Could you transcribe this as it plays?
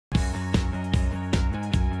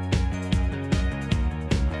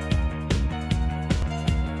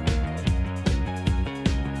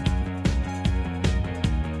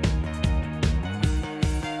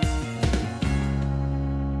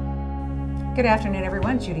Good afternoon,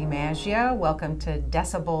 everyone. Judy Maggio. Welcome to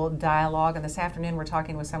Decibel Dialogue. And this afternoon, we're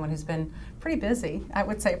talking with someone who's been pretty busy, I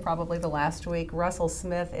would say probably the last week. Russell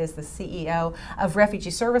Smith is the CEO of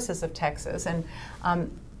Refugee Services of Texas. And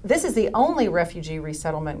this is the only refugee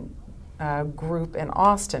resettlement group in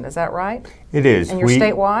Austin. Is that right? It is. And you're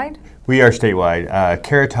statewide? We are statewide.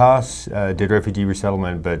 Caritas did refugee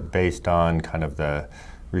resettlement, but based on kind of the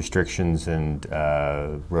restrictions and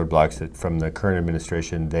roadblocks that from the current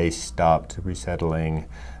administration, they stopped resettling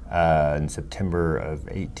in September of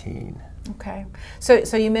 18. Okay.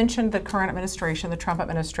 So you mentioned the current administration, the Trump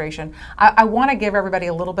administration. I want to give everybody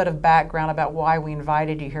a little bit of background about why we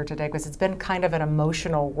invited you here today, because it's been kind of an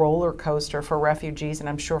emotional roller coaster for refugees, and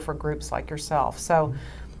I'm sure for groups like yourself. So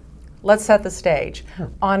let's set the stage. Sure.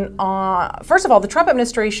 First of all, the Trump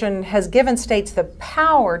administration has given states the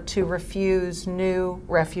power to refuse new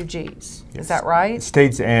refugees. Yes. Is that right?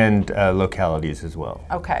 States and localities as well.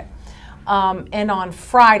 Okay. And on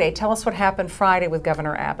Friday, tell us what happened Friday with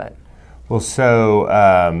Governor Abbott. Well, so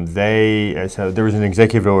there was an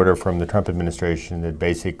executive order from the Trump administration that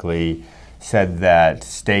basically said that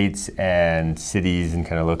states and cities and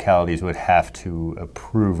kind of localities would have to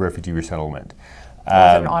approve refugee resettlement. It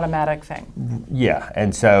was an automatic thing. Yeah,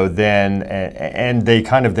 and so then, and they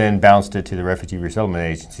kind of then bounced it to the refugee resettlement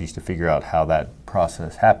agencies to figure out how that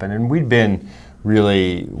process happened. And we'd been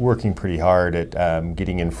really working pretty hard at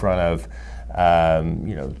getting in front of,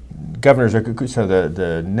 governors. So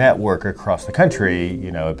the network across the country,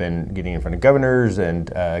 have been getting in front of governors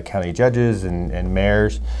and county judges and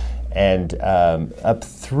mayors. And up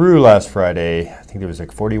through last Friday, I think there was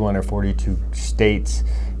like 41 or 42 states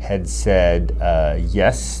had said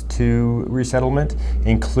yes to resettlement,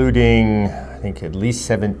 including, I think, at least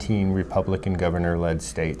 17 Republican governor-led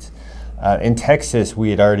states. In Texas, we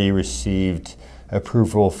had already received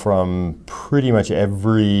approval from pretty much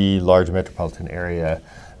every large metropolitan area,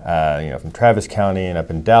 from Travis County and up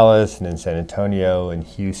in Dallas and in San Antonio and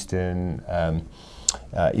Houston.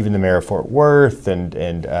 Even the mayor of Fort Worth and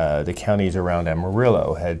the counties around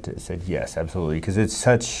Amarillo had said yes, absolutely, because it's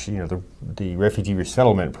such, the refugee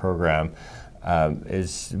resettlement program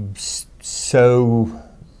is so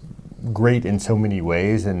great in so many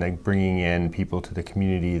ways, and like bringing in people to the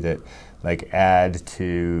community that like add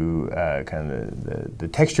to kind of the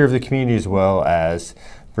texture of the community, as well as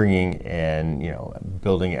bringing in,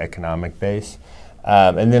 building economic base.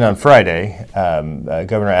 And then on Friday,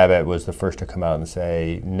 Governor Abbott was the first to come out and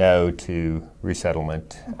say no to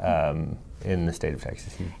resettlement in the state of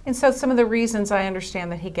Texas. And so some of the reasons I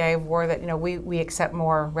understand that he gave were that we accept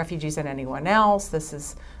more refugees than anyone else.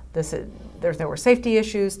 There were safety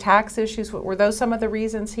issues, tax issues. Were those some of the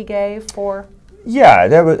reasons he gave for? Yeah,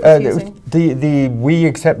 that was the we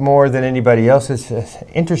accept more than anybody else is an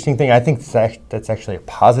interesting thing. I think that's actually a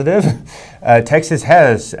positive. Texas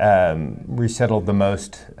has resettled the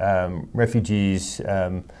most refugees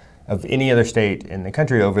of any other state in the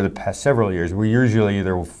country over the past several years. We're usually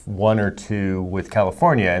either one or two with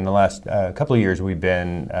California. In the last couple of years, we've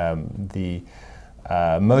been the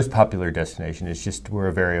most popular destination. It's just we're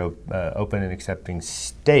a very open and accepting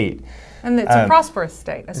state. And it's a prosperous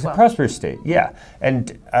state as well. It's a prosperous state, yeah.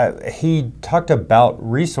 And he talked about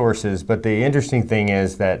resources, but the interesting thing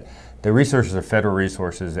is that the resources are federal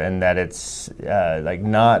resources, and that it's like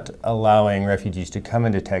not allowing refugees to come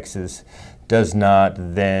into Texas does not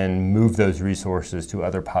then move those resources to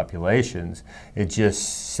other populations. It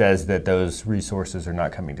just says that those resources are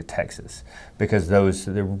not coming to Texas, because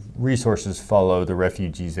the resources follow the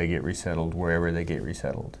refugees. They get resettled wherever they get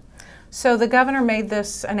resettled. So the governor made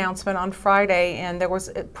this announcement on Friday, and there was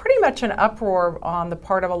pretty much an uproar on the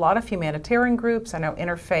part of a lot of humanitarian groups. I know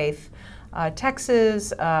Interfaith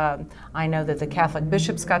Texas. I know that the Catholic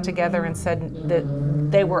bishops got together and said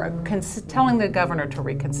that they were telling the governor to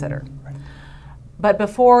reconsider. Right. But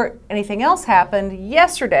before anything else happened,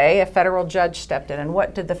 yesterday a federal judge stepped in. And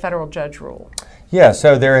what did the federal judge rule? Yeah,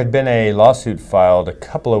 so there had been a lawsuit filed a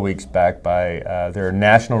couple of weeks back by their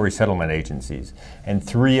national resettlement agencies, and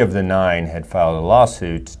 3 of the 9 had filed a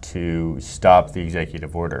lawsuit to stop the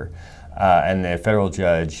executive order. And the federal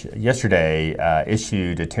judge yesterday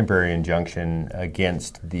issued a temporary injunction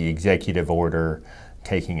against the executive order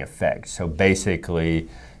taking effect. So basically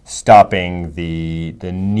stopping the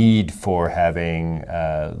need for having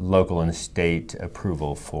local and state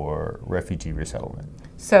approval for refugee resettlement.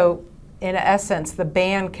 So in essence, the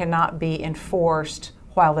ban cannot be enforced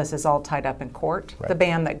while this is all tied up in court. Right. The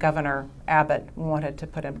ban that Governor Abbott wanted to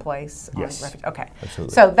put in place. Yes. Okay.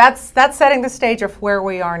 Absolutely. So that's setting the stage of where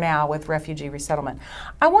we are now with refugee resettlement.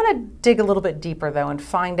 I want to dig a little bit deeper, though, and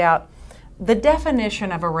find out the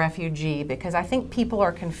definition of a refugee, because I think people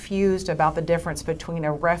are confused about the difference between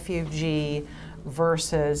a refugee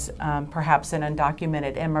versus perhaps an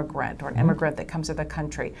undocumented immigrant or an immigrant that comes to the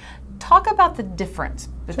country. Talk about the difference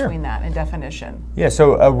between that and definition. Yeah,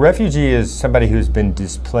 so a refugee is somebody who's been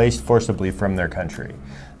displaced forcibly from their country,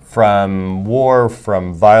 from war,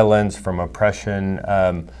 from violence, from oppression,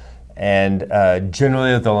 and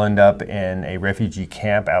generally they'll end up in a refugee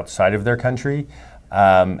camp outside of their country.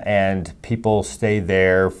 And people stay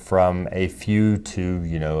there from a few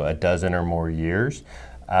to, a dozen or more years.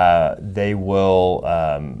 They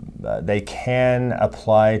can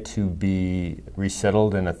apply to be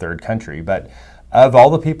resettled in a third country. But of all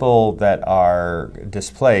the people that are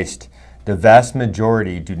displaced, the vast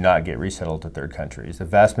majority do not get resettled to third countries. The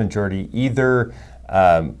vast majority either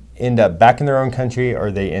end up back in their own country, or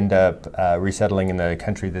they end up resettling in the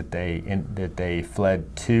country that they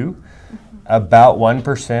fled to. About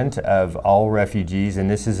 1% of all refugees, and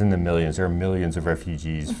this is in the millions, there are millions of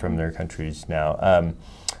refugees from their countries now,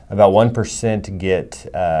 about 1% get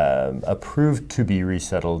approved to be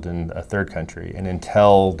resettled in a third country. And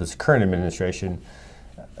until this current administration,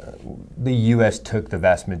 the U.S. took the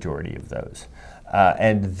vast majority of those.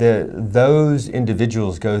 And those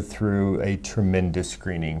individuals go through a tremendous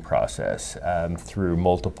screening process through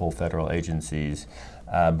multiple federal agencies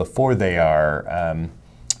before they are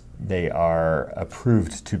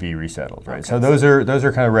approved to be resettled, right? Okay. So those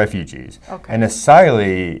are kind of refugees. Okay. An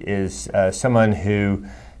asylee is someone who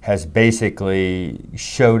has basically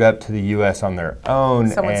showed up to the U.S. on their own.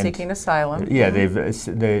 Someone seeking asylum. Yeah,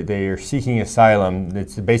 they are seeking asylum.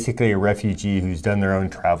 It's basically a refugee who's done their own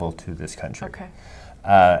travel to this country. Okay.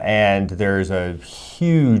 And there's a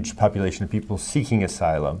huge population of people seeking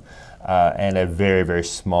asylum, and a very, very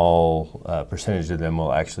small percentage of them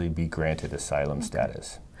will actually be granted asylum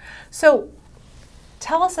status. So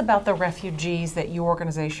tell us about the refugees that your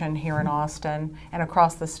organization here in Austin and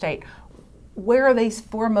across the state. Where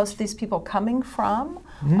are most of these people coming from?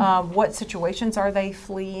 What situations are they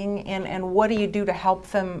fleeing, and what do you do to help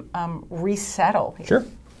them resettle here? Sure,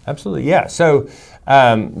 absolutely, yeah. So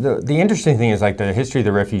the interesting thing is, like, the history of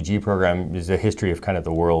the refugee program is a history of kind of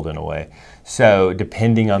the world in a way. So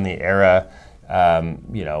depending on the era,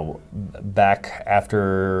 back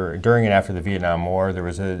during and after the Vietnam War, there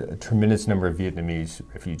was a tremendous number of Vietnamese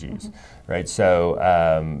refugees, right? So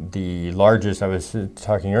the largest, I was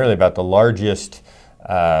talking earlier about the largest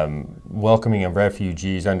welcoming of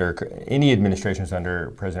refugees under any administrations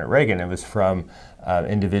under President Reagan. It was from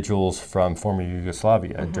individuals from former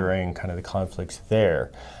Yugoslavia during kind of the conflicts there.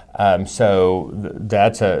 So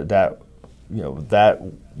that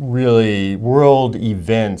really world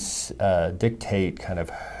events dictate kind of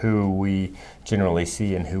who we generally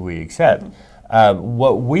see and who we accept.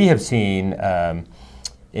 What we have seen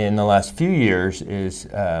in the last few years is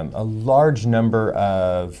a large number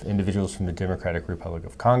of individuals from the Democratic Republic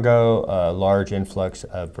of Congo, a large influx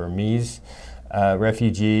of Burmese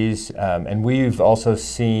refugees, and we've also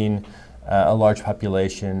seen a large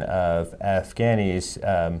population of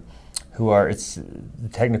Afghanis who are, the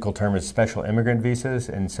technical term is special immigrant visas,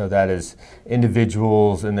 and so that is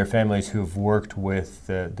individuals and their families who have worked with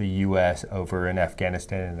the U.S. over in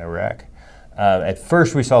Afghanistan and Iraq. At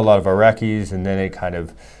first we saw a lot of Iraqis, and then it kind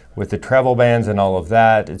of, with the travel bans and all of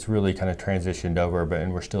that, it's really kind of transitioned over,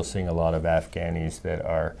 and we're still seeing a lot of Afghanis that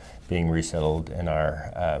are being resettled in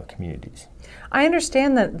our communities. I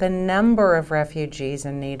understand that the number of refugees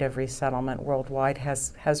in need of resettlement worldwide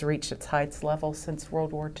has reached its highest level since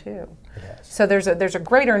World War II. Yes. So there's a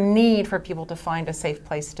greater need for people to find a safe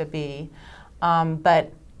place to be,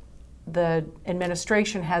 but the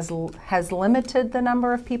administration has limited the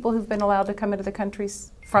number of people who've been allowed to come into the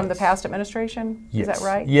countries from the past administration. Yes. Is that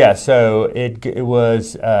right? Yeah. So it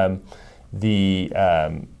was under the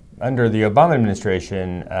Obama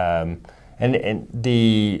administration. And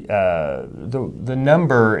the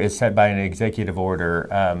number is set by an executive order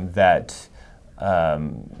that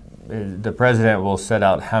the president will set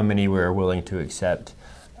out how many we're willing to accept.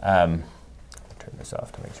 Turn this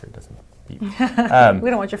off to make sure it doesn't beep. We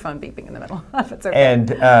don't want your phone beeping in the middle. If it's okay. And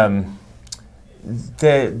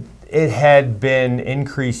it had been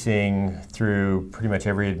increasing through pretty much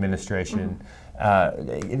every administration.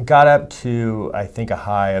 It got up to, I think, a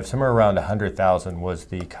high of somewhere around 100,000 was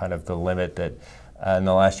the kind of the limit that in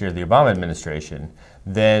the last year of the Obama administration.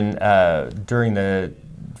 Then during the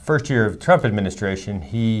first year of the Trump administration,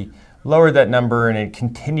 he lowered that number, and it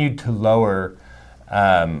continued to lower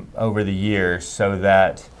over the years, so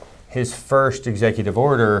that his first executive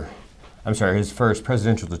order, his first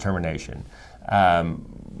presidential determination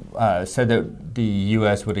said that the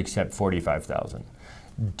U.S. would accept 45,000.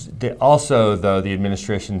 Also, though, the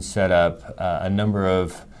administration set up a number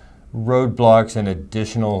of roadblocks and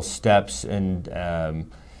additional steps and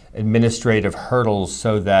administrative hurdles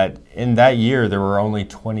so that in that year there were only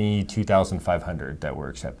 22,500 that were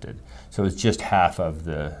accepted. So it's just half of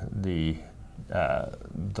the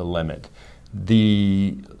limit.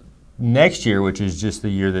 The next year, which is just the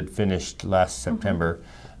year that finished last September,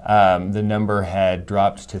 the number had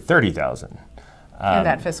dropped to 30,000. In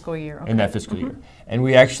that fiscal year. Okay. In that fiscal year. And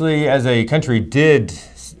we actually, as a country, did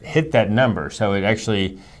hit that number. So it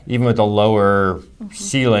actually, even with a lower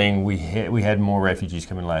ceiling, we had more refugees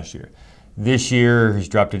come in last year. This year has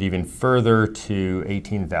dropped it even further to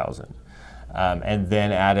 18,000. And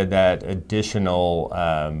then added that additional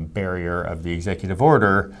barrier of the executive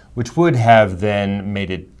order, which would have then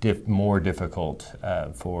made it more difficult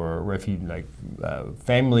for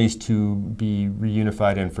families to be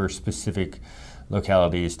reunified and for specific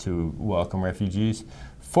localities to welcome refugees.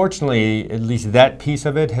 Fortunately, at least that piece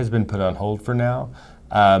of it has been put on hold for now,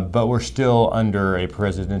 but we're still under a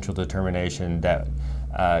presidential determination that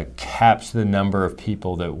caps the number of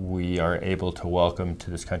people that we are able to welcome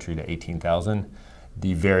to this country to 18,000,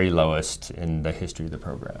 the very lowest in the history of the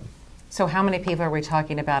program. So how many people are we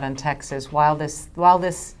talking about in Texas? While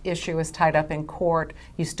this issue is tied up in court,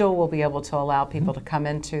 you still will be able to allow people to come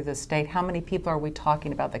into the state. How many people are we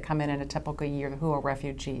talking about that come in a typical year who are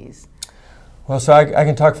refugees? Well, so I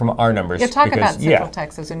can talk from our numbers. Yeah, talk about Central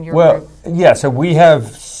Texas and your group. Yeah, so we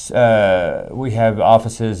have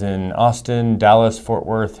offices in Austin, Dallas, Fort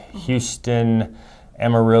Worth, Houston,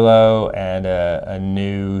 Amarillo, and a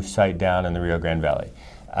new site down in the Rio Grande Valley.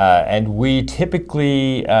 And we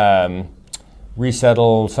typically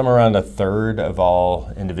resettle somewhere around a third of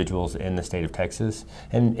all individuals in the state of Texas.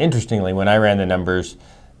 And interestingly, when I ran the numbers,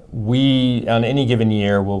 we, on any given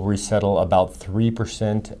year, will resettle about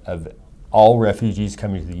 3% of all refugees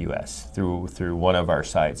coming to the U.S. through one of our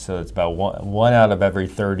sites. So it's about one out of every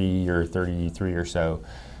 30 or 33 or so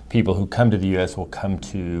people who come to the U.S. will come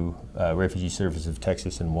to Refugee Services of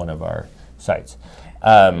Texas in one of our sites.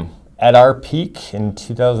 At our peak in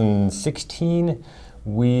 2016,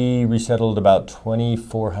 we resettled about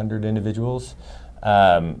 2,400 individuals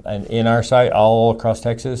and in our site all across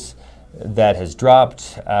Texas. That has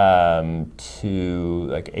dropped to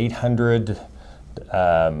like 800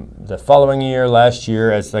 the following year. Last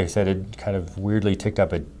year, as like I said, it kind of weirdly ticked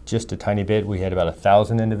up just a tiny bit. We had about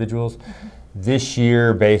 1,000 individuals. This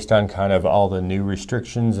year, based on kind of all the new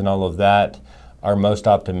restrictions and all of that, our most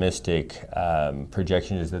optimistic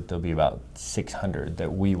projection is that there'll be about 600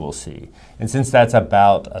 that we will see. And since that's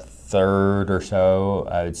about a third or so,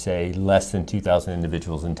 I would say less than 2,000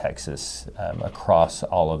 individuals in Texas across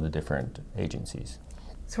all of the different agencies.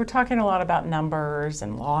 So we're talking a lot about numbers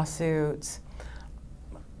and lawsuits.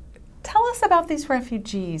 Tell us about these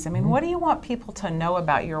refugees. I mean, what do you want people to know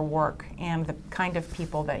about your work and the kind of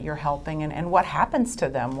people that you're helping, and what happens to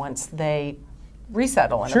them once they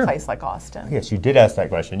resettle in a place like Austin? Yes, you did ask that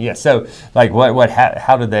question. Yes, so like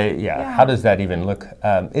how do they, how does that even look?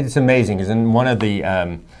 It's amazing, because one of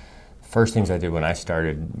the first things I did when I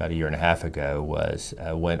started about a year and a half ago was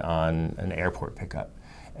went on an airport pickup.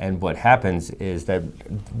 And what happens is that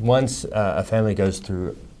once a family goes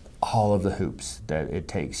through all of the hoops that it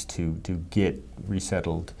takes to get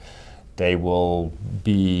resettled, they will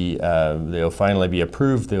be, they'll finally be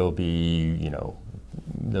approved. They'll be,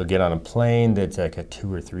 they'll get on a plane that's like a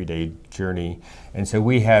 2 or 3 day journey. And so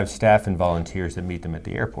we have staff and volunteers that meet them at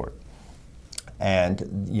the airport. And,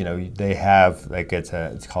 they have, like it's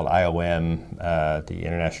called IOM, the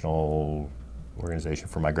International Organization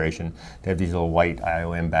for Migration. They have these little white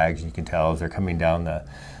IOM bags. You can tell as they're coming down the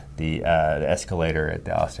escalator at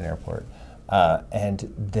the Austin airport.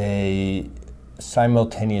 And they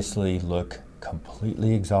simultaneously look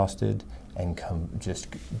completely exhausted and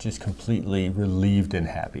just completely relieved and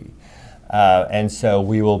happy. And so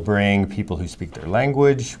we will bring people who speak their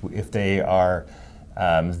language. If they are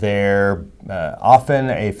there, often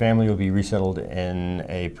a family will be resettled in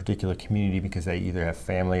a particular community because they either have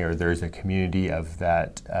family or there's a community of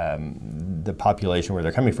that, the population where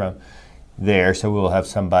they're coming from there. So we'll have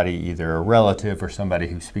somebody, either a relative or somebody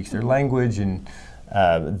who speaks their language, and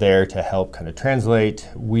there to help kind of translate.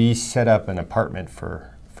 We set up an apartment for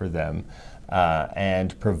them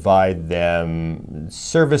and provide them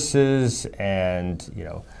services and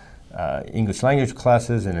English language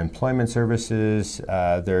classes and employment services.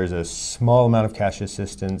 There's a small amount of cash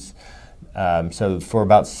assistance. So for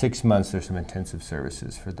about 6 months, there's some intensive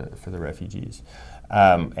services for the refugees.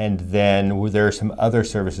 And then there are some other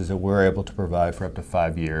services that we're able to provide for up to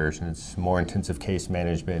 5 years, and it's more intensive case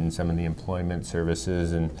management and some of the employment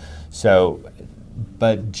services. And so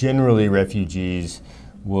but generally refugees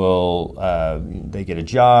will, they get a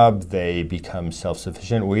job, they become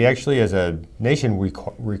self-sufficient. We actually, as a nation,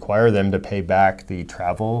 require them to pay back the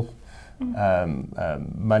travel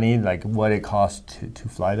money, like what it costs to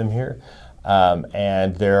fly them here.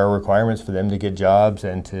 And there are requirements for them to get jobs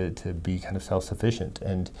and to be kind of self-sufficient.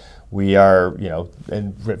 And we are,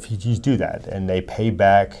 and refugees do that, and they pay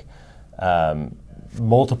back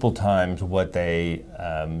multiple times what they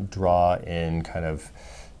draw in kind of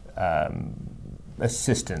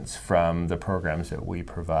assistance from the programs that we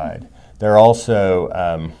provide. They're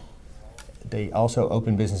also, they also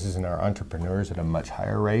open businesses and are entrepreneurs at a much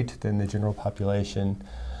higher rate than the general population.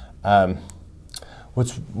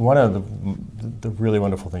 What's one of the really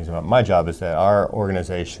wonderful things about my job is that our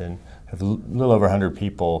organization has a little over 100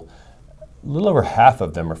 people, a little over half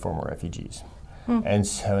of them are former refugees. And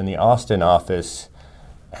so in the Austin office,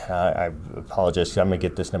 I apologize because I'm going to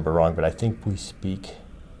get this number wrong, but I think we speak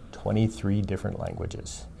 23 different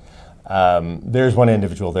languages. There's one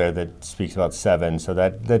individual there that speaks about 7, so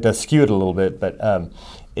that does skew it a little bit, but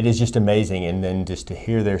it is just amazing. And then just to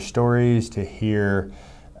hear their stories, to hear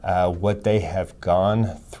what they have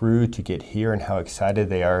gone through to get here and how excited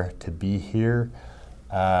they are to be here.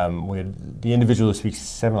 The individual who speaks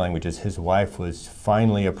 7 languages, his wife was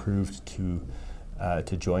finally approved to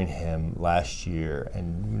join him last year,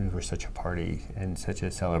 and it was such a party and such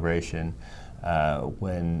a celebration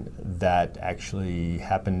when that actually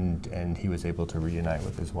happened and he was able to reunite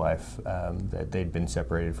with his wife that they'd been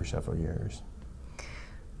separated for several years.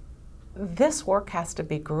 This work has to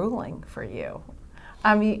be grueling for you.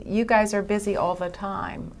 I mean, you guys are busy all the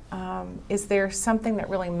time. Is there something that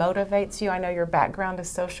really motivates you? I know your background is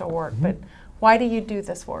social work, but why do you do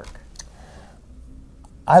this work?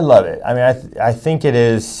 I love it. I mean, I think it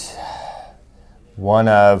is one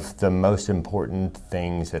of the most important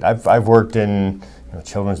things that I've worked in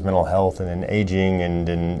children's mental health and in aging and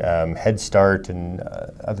in Head Start and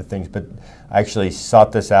other things, but I actually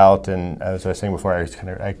sought this out, and as I was saying before,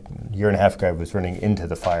 a year and a half ago I was running into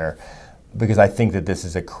the fire because I think that this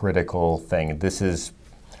is a critical thing. This is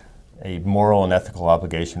a moral and ethical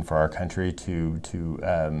obligation for our country to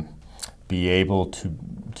be able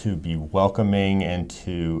to be welcoming and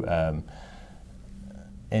to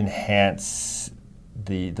enhance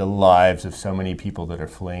the lives of so many people that are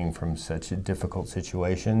fleeing from such difficult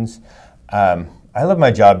situations. I love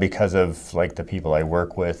my job because of the people I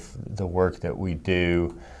work with, the work that we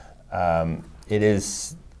do. It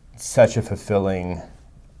is such a fulfilling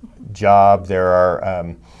job. There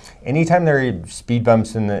are anytime there are speed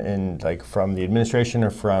bumps from the administration or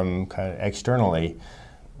from kind of externally.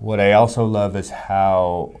 What I also love is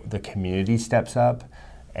how the community steps up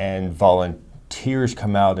and volunteers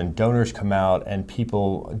come out and donors come out and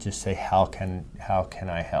people just say, how can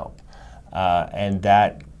I help? And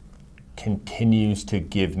that continues to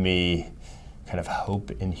give me kind of hope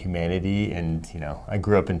in humanity. And I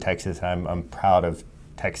grew up in Texas. I'm proud of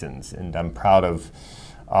Texans and I'm proud of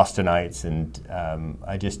Austinites, and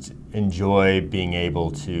I just enjoy being able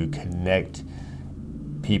to connect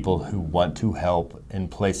people who want to help in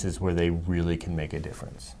places where they really can make a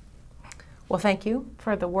difference. Well, thank you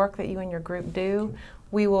for the work that you and your group do.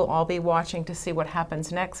 We will all be watching to see what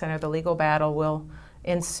happens next. I know the legal battle will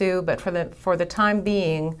ensue, but for the time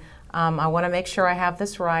being, I want to make sure I have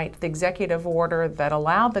this right. The executive order that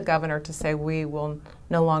allowed the governor to say we will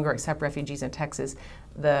no longer accept refugees in Texas,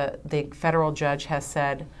 the federal judge has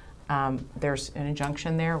said there's an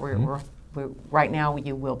injunction there. Right now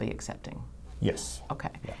you will be accepting. Yes. Okay.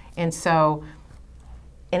 Yeah. And so,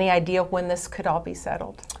 any idea when this could all be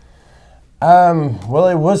settled? Well,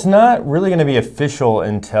 it was not really going to be official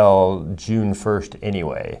until June 1st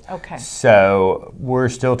anyway. Okay. So we're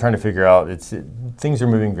still trying to figure out, things are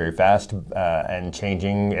moving very fast and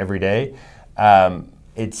changing every day.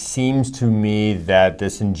 It seems to me that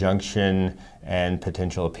this injunction and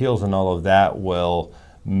potential appeals and all of that will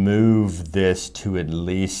move this to at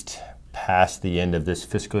least past the end of this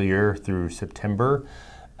fiscal year through September.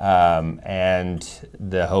 And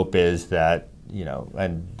the hope is that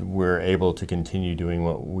and we're able to continue doing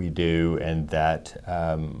what we do, and that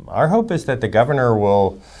our hope is that the governor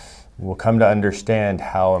will come to understand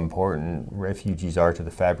how important refugees are to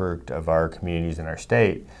the fabric of our communities in our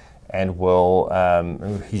state, and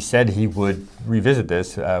he said he would revisit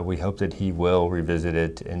this. We hope that he will revisit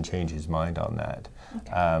it and change his mind on that.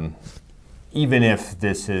 Okay. Even if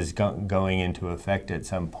this is going into effect at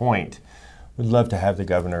some point, we'd love to have the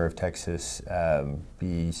governor of Texas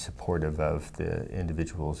be supportive of the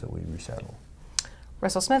individuals that we resettle.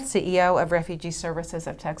 Russell Smith, CEO of Refugee Services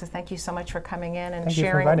of Texas, thank you so much for coming in and Thank you for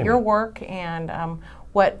sharing inviting your me. work and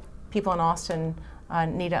what people in Austin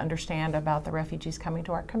need to understand about the refugees coming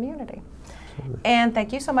to our community. Absolutely. And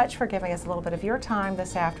thank you so much for giving us a little bit of your time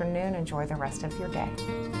this afternoon. Enjoy the rest of your day.